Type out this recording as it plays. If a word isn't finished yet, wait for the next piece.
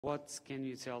What can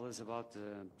you tell us about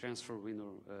the transfer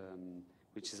window,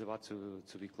 which is about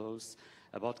to be closed?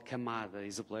 About Kamada,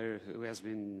 he's a player who has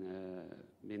been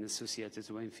associated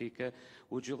to Benfica.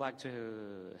 Would you like to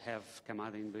have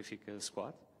Kamada in Benfica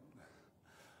squad?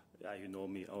 Yeah, you know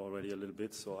me already a little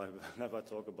bit, so I never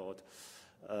talk about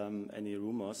any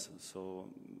rumors. So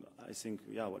I think,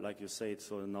 yeah, like you said,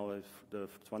 so now if the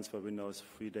transfer window is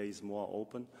 3 days more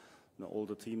open. Now all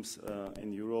the teams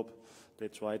in Europe, they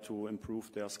try to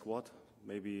improve their squad.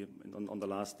 Maybe on the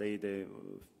last day they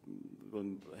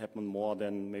will happen more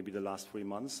than maybe the last 3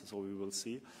 months. So we will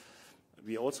see.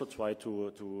 We also try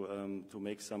to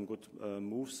make some good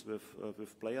moves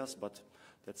with players, but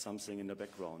that's something in the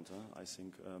background. I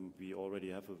think we already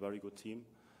have a very good team,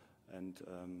 and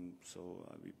so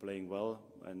we're playing well.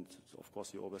 And of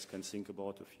course, you always can think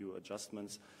about a few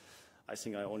adjustments. I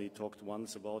think I only talked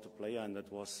once about a player, and that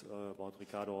was about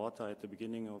Ricardo Horta at the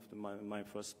beginning of my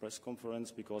first press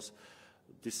conference, because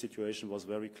this situation was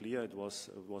very clear. It was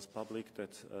public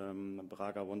that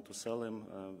Braga want to sell him.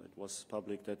 It was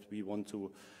public that we want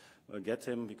to get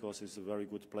him because he's a very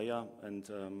good player, and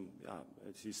yeah,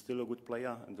 he's still a good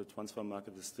player, and the transfer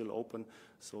market is still open.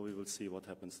 So we will see what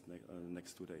happens the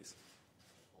next 2 days.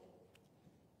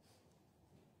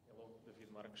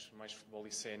 Marcos, mais futebol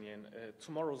licénian.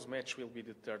 Tomorrow's match will be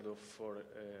the third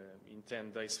in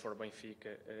 10 days for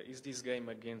Benfica. Is this game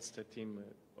against a team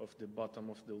of the bottom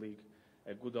of the league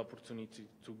a good opportunity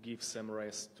to give some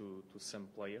rest to some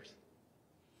players?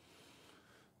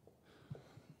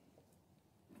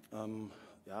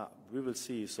 Yeah, we will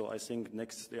see. So I think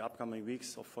the upcoming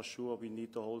weeks, for sure, we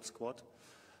need the whole squad.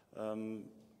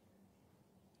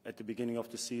 At the beginning of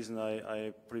the season,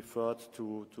 I preferred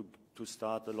to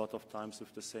start a lot of times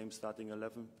with the same starting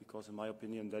 11, because in my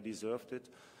opinion they deserved it,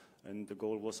 and the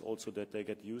goal was also that they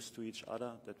get used to each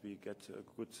other, that we get a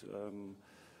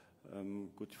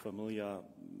good familiar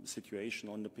situation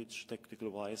on the pitch, tactical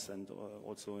wise, and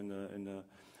also in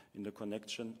the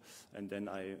connection. And then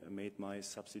I made my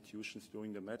substitutions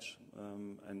during the match,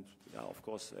 and yeah, of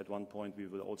course at one point we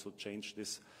will also change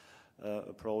this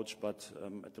approach, but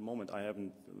at the moment I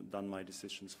haven't done my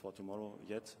decisions for tomorrow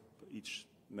yet. Each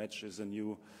match is a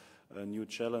new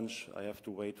challenge. I have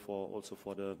to wait for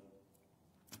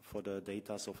the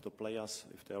data of the players,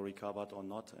 if they are recovered or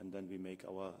not, and then we make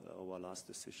our last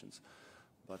decisions.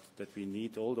 But that we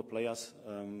need all the players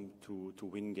to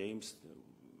win games.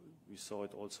 We saw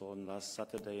it also on last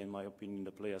Saturday, in my opinion.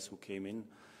 The players who came in,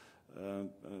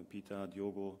 Peter,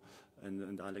 Diogo,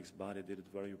 and Alex Bade did it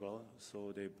very well.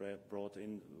 So they brought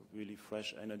in really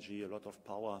fresh energy, a lot of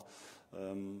power.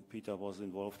 Peter was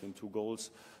involved in 2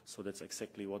 goals, so that's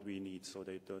exactly what we need. So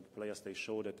the players, they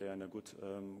show that they are in a good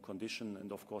condition,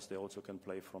 and of course they also can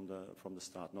play from the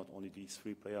start. Not only these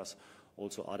 3 players,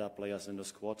 also other players in the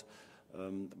squad.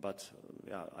 But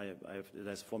yeah,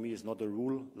 for me, it's not a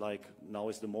rule. Like now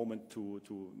is the moment to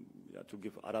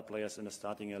give other players in the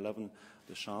starting 11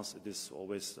 the chance. It is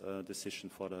always a decision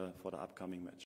for the upcoming match.